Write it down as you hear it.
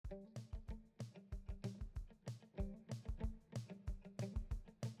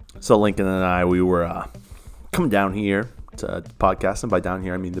So Lincoln and I, we were coming down here to podcast, and by down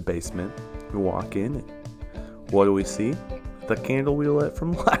here I mean the basement. We walk in, and what do we see? The candle we lit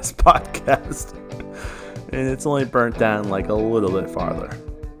from last podcast. And it's only burnt down like a little bit farther.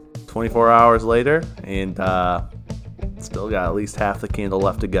 24 hours later, and still got at least half the candle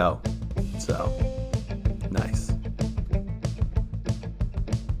left to go. So, nice.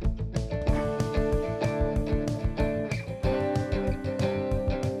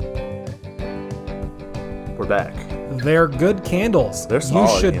 We're back. They're good candles. They're You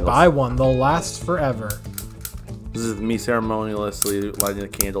solid should candles. buy one. They'll last forever. This is me ceremoniously lighting a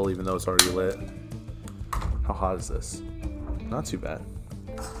candle even though it's already lit. How hot is this? Not too bad.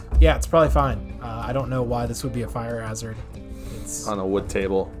 Yeah, it's probably fine. I don't know why this would be a fire hazard. It's, On a wood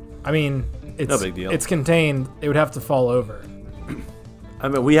table. I mean, it's No big deal. It's contained. It would have to fall over. I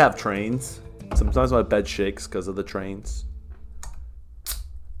mean, we have trains. Sometimes my bed shakes because of the trains.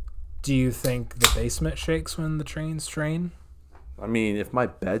 Do you think the basement shakes when the trains train? I mean, if my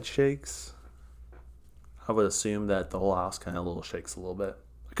bed shakes, I would assume that the whole house kind of shakes a little bit.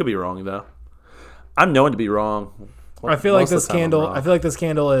 I could be wrong though. I'm known to be wrong. I feel like Most of this the time I'm candle. wrong. I feel like this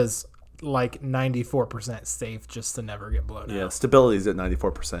candle is like 94% safe, just to never get blown Yeah, out. stability is at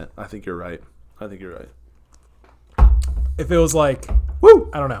 94%. I think you're right. If it was like,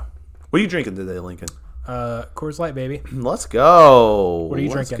 Woo! I don't know, What are you drinking today, Lincoln? Coors Light, baby. Let's go. What are you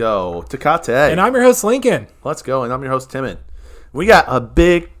Let's drinking? go. Tecate. And I'm your host, Lincoln. Let's go. And I'm your host, Timon. We got a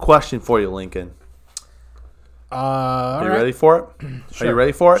big question for you, Lincoln. Are Are you ready for it? Are you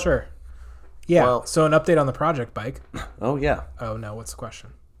ready for it? Sure. Yeah. Well- So an update on the project bike. Oh, yeah. Oh no, what's the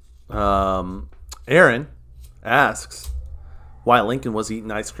question? Aaron asks why Lincoln was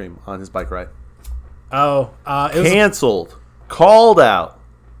eating ice cream on his bike ride. Oh, it was. Canceled. Called out.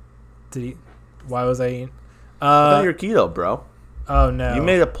 Did he? Why was I eating? I thought you're keto, bro. Oh no. You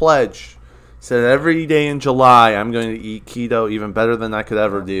made a pledge. Said every day in July I'm going to eat keto even better than I could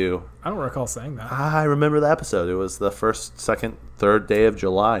ever do. I don't recall saying that. I remember the episode. It was the first, second, third day of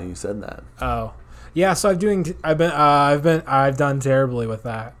July. You said that. Oh, yeah. So I've done terribly with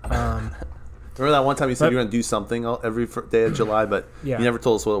that. Remember that one time you said you were going to do something every day of July, but Yeah. you never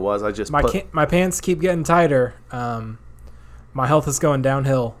told us what it was. I just My pants keep getting tighter. My health is going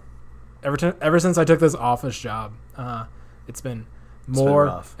downhill. Ever since I took this office job, it's been more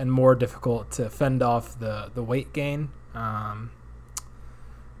rough. and more difficult to fend off the weight gain.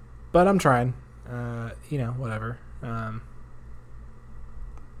 But I'm trying. Whatever.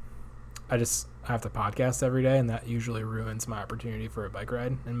 I have to podcast every day, and that usually ruins my opportunity for a bike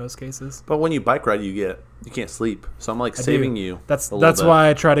ride in most cases. But when you bike ride, you can't sleep. So I'm like I saving do. you. That's a little bit. why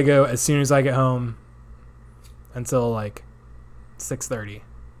I try to go as soon as I get home until like 6:30,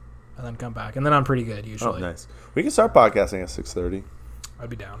 and then come back, and then I'm pretty good Oh, usually. nice. We can start podcasting at 6:30. I'd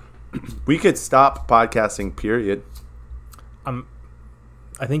be down. We could stop podcasting. Period.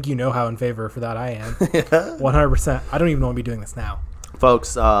 I think you know how in favor for that I am. 100%. I don't even want to be doing this now.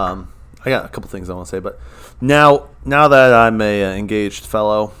 Folks, I got a couple things I want to say, but now that I'm a engaged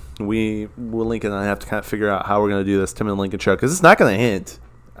fellow, Lincoln and I have to kind of figure out how we're going to do this Tim and Lincoln show, because it's not going to end.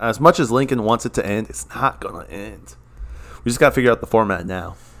 As much as Lincoln wants it to end, it's not going to end. We just got to figure out the format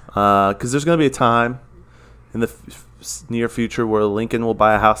now, because there's going to be a time in the near future where Lincoln will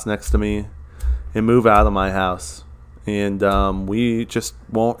buy a house next to me and move out of my house, and we just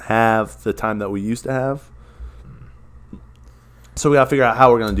won't have the time that we used to have. So we got to figure out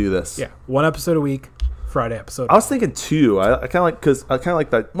how we're going to do this. Yeah, one episode a week, Friday episode. I was thinking 2. I kind of like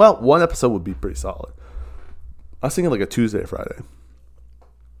that. Well, one episode would be pretty solid. I was thinking like a Tuesday, Friday.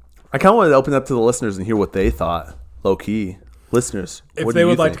 I kind of wanted to open it up to the listeners and hear what they thought. Low key, listeners, If what they do you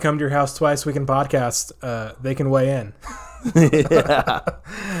would like to think? come to your house twice, we can podcast. They can weigh in. Yeah.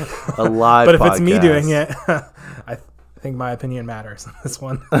 A live But if it's me podcast. doing it, I think my opinion matters on this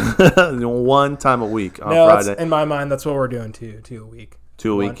one. One time a week on No, Friday. in my mind, that's what we're doing two a week.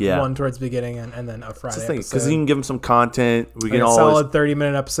 2 a week, yeah. One towards the beginning and then a Friday episode. Because you can give them some content. We Like can a always solid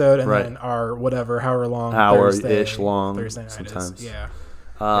 30-minute episode and Right. then our however long Hour-ish Thursday, long Thursday night sometimes. is. Yeah.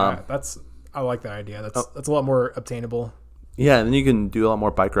 I like that idea. That's a lot more obtainable. Yeah, and then you can do a lot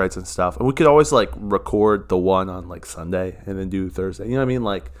more bike rides and stuff. And we could always like record the one on like Sunday and then do Thursday. You know what I mean?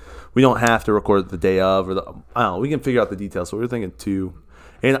 Like we don't have to record the day of or I don't know. We can figure out the details. So we were thinking 2.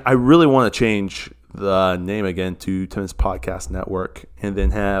 And I really want to change the name again to Tim's Podcast Network and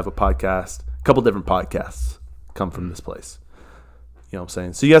then have a couple different podcasts come from this place. You know what I'm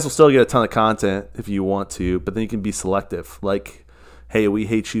saying? So you guys will still get a ton of content if you want to, but then you can be selective. Like, hey, we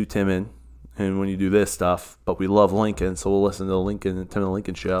hate you, Timon. And when you do this stuff, but we love Lincoln, so we'll listen to the Tim and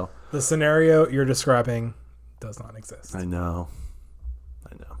Lincoln show. The scenario you're describing does not exist. I know.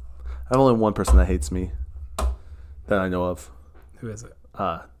 have only one person that hates me that I know of. Who is it?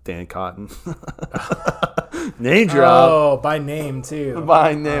 Dan Cotton. Name drop. Oh, by name too.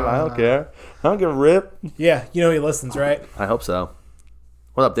 By name. I don't care. I don't give a rip. Yeah, you know he listens, right? I hope so.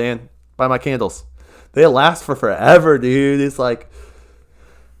 What up, Dan? Buy my candles. They last for forever, dude. It's like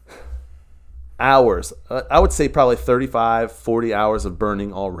hours. I would say probably 35, 40 hours of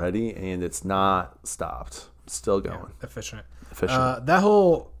burning already, and it's not stopped. It's still going. Yeah, efficient. Efficient. That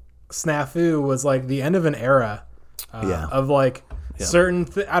whole snafu was like the end of an era of like certain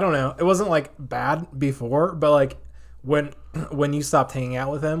I don't know. It wasn't like bad before, but like when you stopped hanging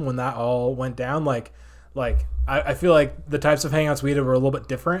out with him, when that all went down, like I feel like the types of hangouts we did were a little bit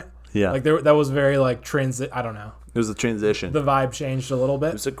different. Yeah. Like that was very like I don't know. It was a transition. The vibe changed a little bit.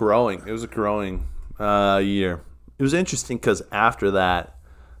 It was a growing year. It was interesting because after that,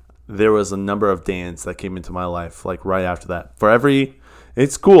 there was a number of Dans that came into my life, like right after that.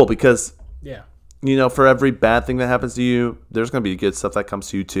 It's cool because, for every bad thing that happens to you, there's going to be good stuff that comes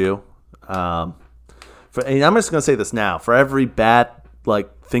to you too. And I'm just going to say this now. For every bad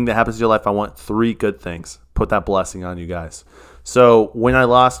thing that happens to your life, I want 3 good things. Put that blessing on you guys. So when I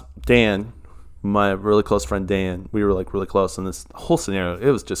lost Dan, my really close friend Dan, we were like really close, and this whole scenario,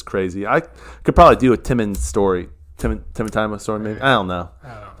 it was just crazy. I could probably do a Timon story. Tim and Time story, maybe. I don't know.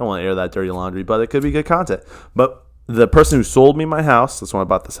 I don't want to air that dirty laundry, but it could be good content. But the person who sold me my house, that's when I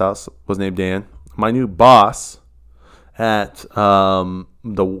bought this house, was named Dan. My new boss at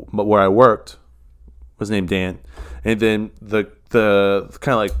where I worked was named Dan, and then the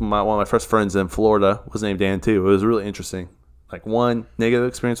kind of like one of my first friends in Florida was named Dan too. It was really interesting. Like 1 negative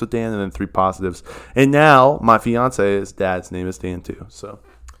experience with Dan, and then 3 positives. And now my fiance's dad's name is Dan too. So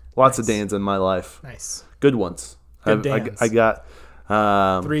lots of Dans in my life. Nice, good ones. Good Dans. I got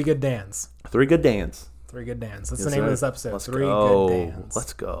 3 good Dans. 3 good Dans. 3 good Dans. That's the name of this episode. Let's 3 go. good Dans.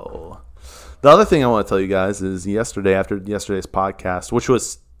 Let's go. The other thing I want to tell you guys is after yesterday's podcast, which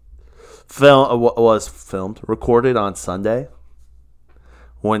was recorded on Sunday.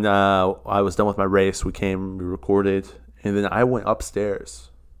 When I was done with my race, we recorded, and then I went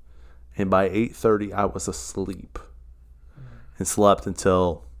upstairs, and by 8:30 I was asleep, and slept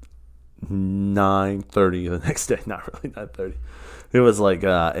until 9:30 the next day. Not really 9:30. It was like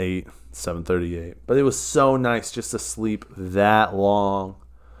 7:38. But it was so nice just to sleep that long.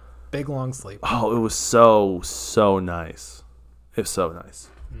 Big long sleep. Oh, it was so nice. It was so nice.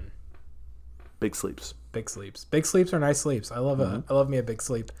 Big sleeps. Big sleeps. Big sleeps are nice sleeps. I love I love me a big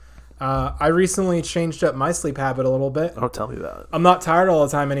sleep. I recently changed up my sleep habit a little bit. Oh, tell me that. I'm not tired all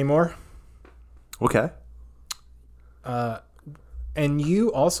the time anymore. Okay. And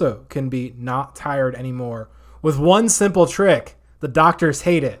you also can be not tired anymore with one simple trick. The doctors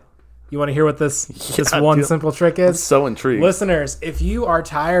hate it. You want to hear what this simple trick is? I'm so intrigued. Listeners, if you are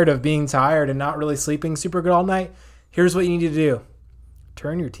tired of being tired and not really sleeping super good all night, here's what you need to do.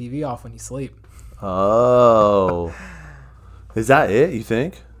 Turn your TV off when you sleep. Oh. Is that it, you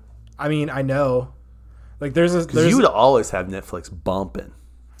think? I mean, I know. Like there's you would always have Netflix bumping.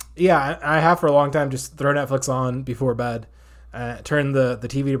 Yeah, I have for a long time. Just throw Netflix on before bed. Turn the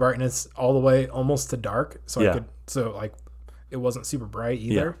TV brightness all the way almost to dark, so it wasn't super bright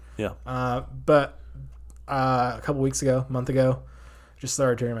either. Yeah. But a couple weeks ago, a month ago, just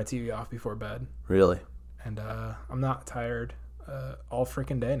started turning my TV off before bed. Really? And I'm not tired all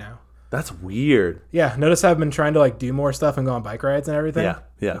freaking day now. That's weird. Yeah. Notice I've been trying to do more stuff and go on bike rides and everything.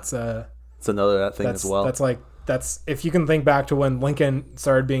 Yeah. It's another thing as well. That's if you can think back to when Lincoln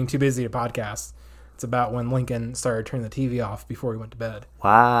started being too busy to podcast. It's about when Lincoln started turning the TV off before he went to bed.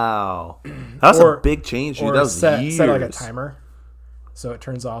 Wow. That was a big change, dude. That was years. Set like a timer so it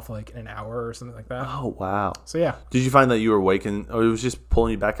turns off like in an hour or something like that. Oh, wow. So, yeah. Did you find that you were waking, or it was just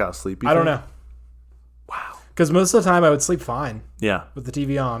pulling you back out of sleep? I don't know. Wow. Because most of the time I would sleep fine. Yeah. With the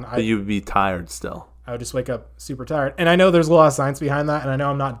TV on. But you would be tired still. I would just wake up super tired. And I know there's a lot of science behind that, and I know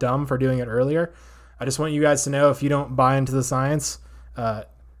I'm not dumb for doing it earlier. I just want you guys to know if you don't buy into the science,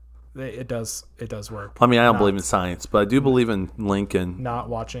 it does work. I mean, I don't believe in science, but I do believe in Lincoln. Not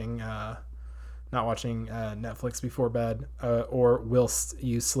watching Netflix before bed or whilst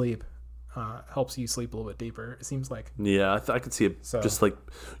you sleep helps you sleep a little bit deeper. It seems like. Yeah, I could see it. So, just like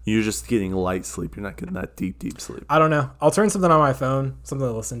you're just getting light sleep. You're not getting that deep sleep. I don't know. I'll turn something on my phone, something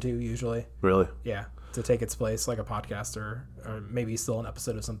to listen to usually. Really? Yeah, to take its place, like a podcast or maybe still an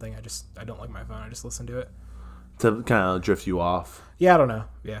episode of something. I don't like my phone. I just listen to it. To kind of drift you off. Yeah, I don't know.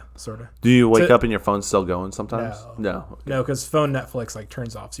 Yeah, sort of. Do you wake up and your phone's still going sometimes? No. Okay. No, because phone Netflix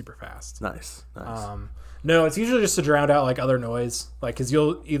turns off super fast. Nice. No, it's usually just to drown out other noise. Because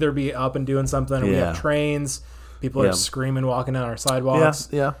you'll either be up and doing something, or we have trains, People are screaming walking down our sidewalks.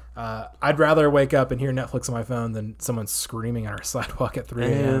 Yeah. I'd rather wake up and hear Netflix on my phone than someone screaming on our sidewalk at 3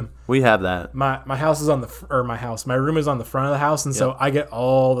 a.m. We have that. My house is on my room is on the front of the house, and so I get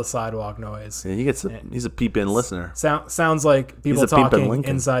all the sidewalk noise. Yeah, he's a peep in listener. Sounds like people talking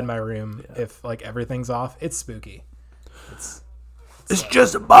inside my room. Yeah. If like everything's off, it's spooky. It's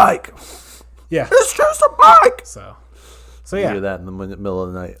just a bike. Yeah, it's just a bike. So yeah, you hear that in the middle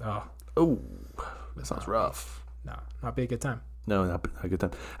of the night. Oh, that sounds rough. No, not be a good time. No, not a good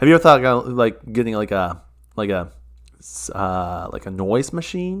time. Have you ever thought about like getting like a noise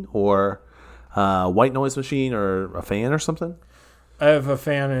machine or white noise machine or a fan or something? I have a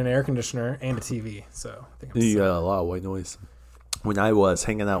fan and an air conditioner and a TV, so I think you got a lot of white noise. When I was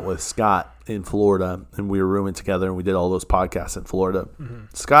hanging out with Scott in Florida and we were rooming together and we did all those podcasts in Florida,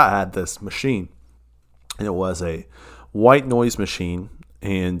 Scott had this machine, and it was a white noise machine,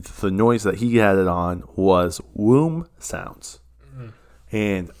 and the noise that he had it on was womb sounds.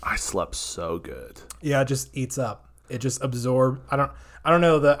 And I slept so good. Yeah, it just eats up. It just absorbs. I don't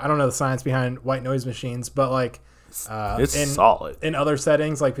know the science behind white noise machines, but like it's solid. In other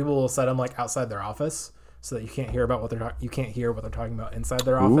settings, like people will set them like outside their office so that you can't hear about what they're talking about inside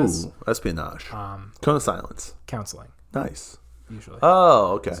their office. Ooh, espionage. Cone of silence. Counseling. Nice. Usually.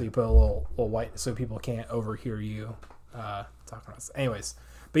 Oh, okay. So you put a little white so people can't overhear you talking about. Anyways,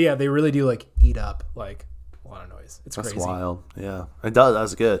 but yeah, they really do like eat up like a lot of noise. It's crazy. That's wild. Yeah, it does.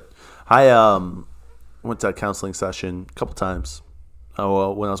 That's good. I went to a counseling session a couple times. When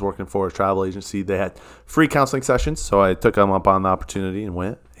I was working for a travel agency, they had free counseling sessions, so I took them up on the opportunity and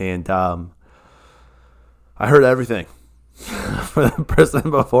went. And I heard everything for the person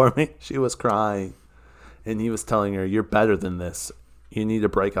before me. She was crying, and he was telling her, "You're better than this. You need to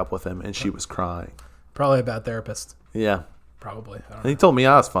break up with him." And she was crying. Probably a bad therapist. Yeah. Probably. And he told me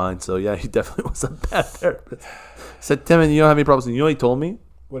I was fine, so yeah, he definitely was a bad therapist. He said, "Timon, you don't have any problems." And you know what he told me?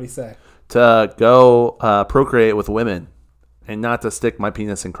 What'd he say? To go procreate with women and not to stick my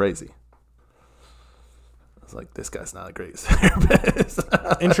penis in crazy. I was like, this guy's not a great therapist.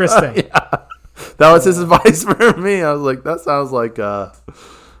 Interesting. Yeah. That was his advice for me. I was like, that sounds like, all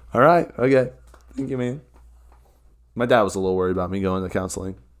right, okay. Thank you, man. My dad was a little worried about me going to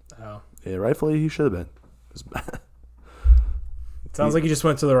counseling. Oh. Yeah, rightfully he should have been. It was bad. Sounds like you just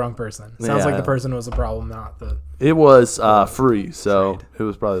went to the wrong person. Sounds like the person was the problem, not the... It was free, so it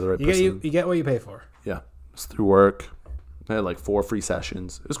was probably the right person. You get what you pay for. Yeah. It was through work. I had like 4 free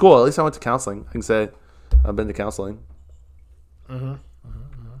sessions. It was cool. At least I went to counseling. I can say I've been to counseling. Mm-hmm.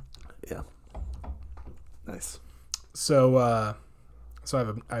 Yeah. Nice. So I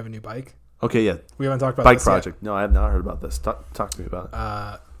have a new bike. Okay, yeah. We haven't talked about bike this project. Yet. No, I have not heard about this. Talk to me about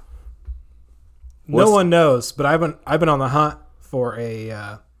it. No one knows, but I've been on the hunt for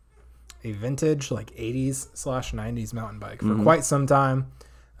a vintage like 80s/90s mountain bike for quite some time.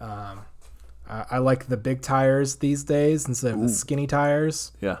 I like the big tires these days instead of the skinny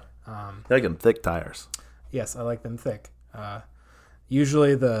tires. Yeah. I like them thick tires. Yes, I like them thick.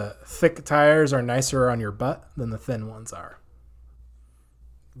 Usually the thick tires are nicer on your butt than the thin ones are.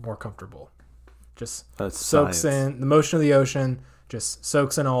 More comfortable. Just soaks in the motion of the ocean. Just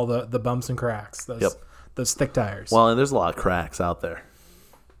soaks in all the bumps and cracks. Those thick tires. Well, and there's a lot of cracks out there.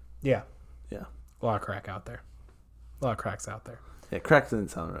 Yeah. Yeah. A lot of cracks out there. Yeah, cracks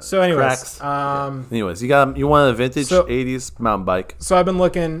didn't sound right. So anyways, cracks. Anyways, you want a vintage 80s mountain bike. So I've been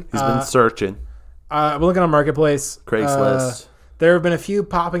looking. He's been searching. I've been looking on Marketplace. Craigslist. There have been a few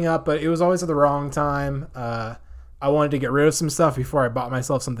popping up, but it was always at the wrong time. I wanted to get rid of some stuff before I bought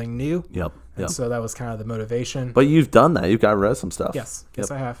myself something new. Yep. And so that was kind of the motivation. But you've done that. You've got rid of some stuff. Yes.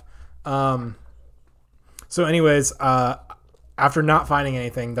 Yes, I have. So anyways, after not finding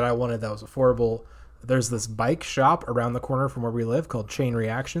anything that I wanted that was affordable, there's this bike shop around the corner from where we live called Chain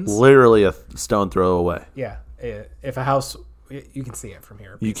Reactions. Literally a stone throw away. Yeah. If a house, you can see it from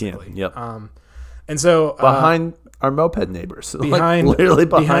here. Basically. You can. Yep. And so behind our moped neighbors, literally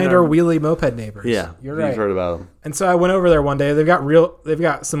behind our wheelie moped neighbors. Yeah, you're right. You've heard about them. And so I went over there one day. They've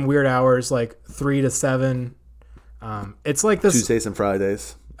got some weird hours, like 3 to 7. It's like this Tuesdays and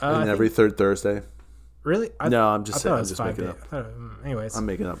Fridays, and every third Thursday. Really? No, I'm just saying. I'm just making up. Anyways, I'm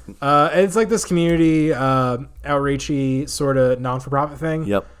making up. It's like this community outreachy sort of non-for-profit thing.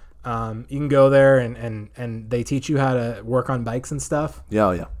 Yep. You can go there and they teach you how to work on bikes and stuff.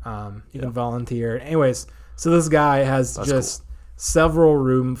 Yeah. You can volunteer. Anyways, so this guy has several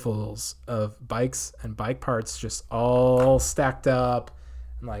roomfuls of bikes and bike parts just all stacked up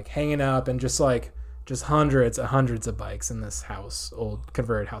and like hanging up and just hundreds of bikes in this house, old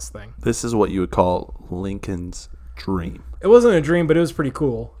converted house thing. This is what you would call Lincoln's dream. It wasn't a dream, but it was pretty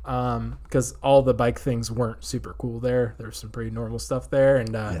cool because all the bike things weren't super cool there. There's some pretty normal stuff there.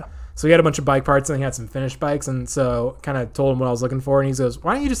 And so he had a bunch of bike parts and he had some finished bikes. And so kind of told him what I was looking for. And he goes,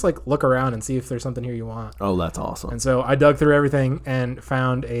 why don't you just like look around and see if there's something here you want? Oh, that's awesome. And so I dug through everything and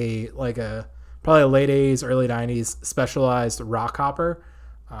found probably a late 80s, early 90s Specialized rock hopper.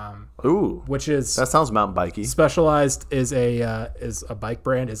 Ooh, which is that sounds mountain bikey. Specialized is a bike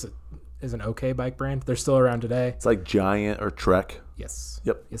brand. Is an okay bike brand. They're still around today. It's like Giant or Trek. Yes.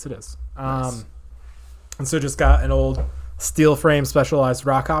 Yep. Yes, it is. Nice. And so just got an old steel frame Specialized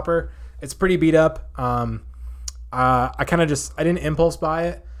rock hopper. It's pretty beat up. I didn't impulse buy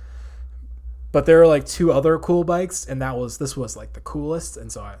it, but there are like two other cool bikes, and this was like the coolest,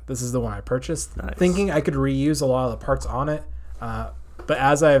 and so this is the one I purchased, thinking I could reuse a lot of the parts on it. But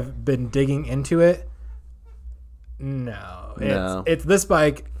as I've been digging into it, it's this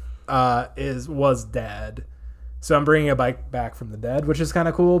bike was dead, so I'm bringing a bike back from the dead, which is kind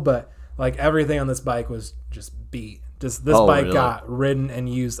of cool. But like everything on this bike was just beat. Just this bike really? Got ridden and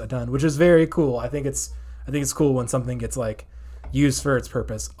used a ton, which is very cool. I think it's cool when something gets like used for its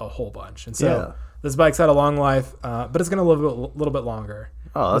purpose a whole bunch. And so this bike's had a long life, but it's gonna live a little bit longer.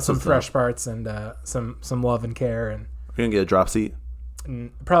 Oh, that's with some fresh parts and some love and care. And you're gonna get a drop seat.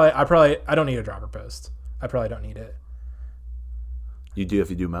 I don't need a dropper post. I probably don't need it. You do if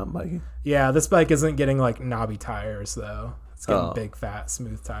you do mountain biking. Yeah, this bike isn't getting like knobby tires though. It's getting big, fat,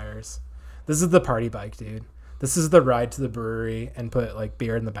 smooth tires. This is the party bike, dude. This is the ride to the brewery and put like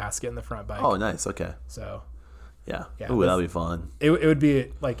beer in the basket in the front bike. Oh, nice. Okay. So. Yeah. Ooh, that'd be fun. It would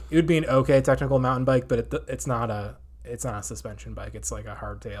be an okay technical mountain bike, but it's not a suspension bike. It's like a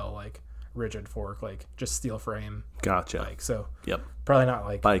hardtail, like rigid fork, like just steel frame. Gotcha. Bike. So. Yep. Probably not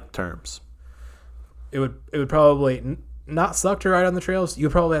like bike terms. It would probably not suck to ride on the trails. You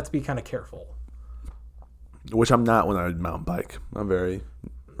probably have to be kind of careful. Which I'm not when I ride mountain bike. I'm very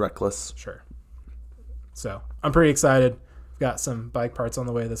reckless. Sure. So I'm pretty excited. I've got some bike parts on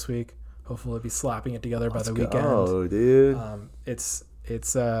the way this week. Hopefully, we'll be slapping it together by the weekend. Oh, dude! It's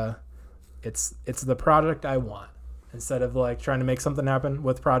the project I want. Instead of like trying to make something happen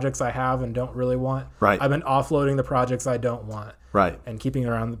with projects I have and don't really want. Right. I've been offloading the projects I don't want. Right. And keeping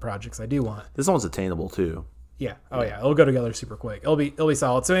around the projects I do want. This one's attainable too. Yeah. Oh yeah. It'll go together super quick. It'll be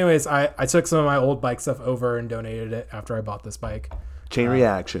solid. So anyways, I took some of my old bike stuff over and donated it after I bought this bike. Chain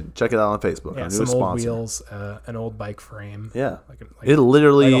Reaction. Check it out on Facebook. Yeah, some old wheels, an old bike frame. Yeah. It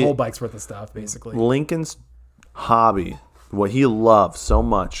literally... Like a whole bike's worth of stuff, basically. Lincoln's hobby, what he loves so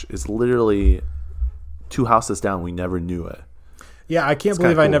much, is literally 2 houses down. We never knew it. Yeah, I can't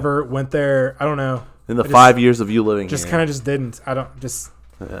believe I never went there. I don't know. In the 5 years of you living here. Just kind of just didn't. I don't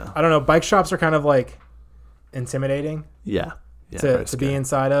know. Bike shops are kind of like intimidating. Yeah. To be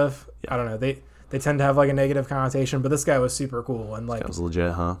inside of. Yeah. I don't know. They tend to have like a negative connotation, but this guy was super cool and like that was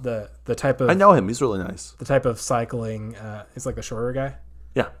legit, huh? The type of I know him. He's really nice. The type of cycling is like the shorter guy.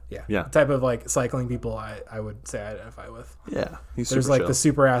 Yeah. The type of like cycling people I would say I identify with. Yeah, there's like chill. The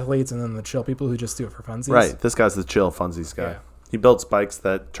super athletes and then the chill people who just do it for funsies. Right. This guy's the chill funsies guy. Yeah. He builds bikes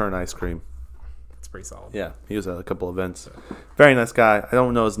that turn ice cream. It's pretty solid. Yeah, he was at a couple events. Very nice guy. I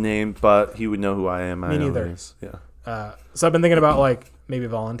don't know his name, but he would know who I am. Me neither. Yeah. So I've been thinking about like maybe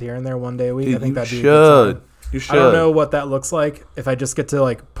volunteering there one day a week. Dude, I think that'd be a good time. You should. I don't know what that looks like if I just get to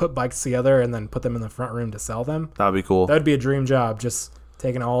like put bikes together and then put them in the front room to sell them. That'd be cool. That'd be a dream job. Just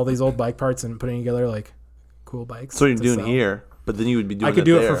taking all these old bike parts and putting together like cool bikes. So you're doing here, but then you would be doing. I could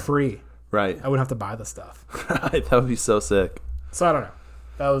do it for free. Right. I wouldn't have to buy the stuff. Right. That would be so sick. So I don't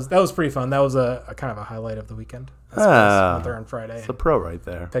know. That was pretty fun. That was a kind of a highlight of the weekend. Went there on Friday. It's a pro right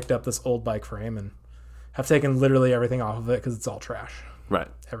there. Picked up this old bike frame and have taken literally everything off of it because it's all trash. Right.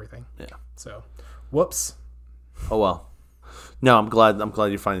 Everything. Yeah. So, whoops. Oh well. No, I'm glad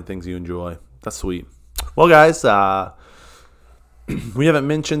you're finding things you enjoy. That's sweet. Well, guys, we haven't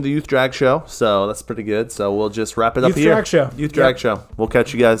mentioned the Youth Drag Show, so that's pretty good. So we'll just wrap it up here. Youth Drag Show. We'll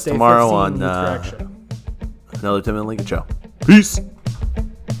catch you guys tomorrow on another Tim and Lincoln Show. Peace.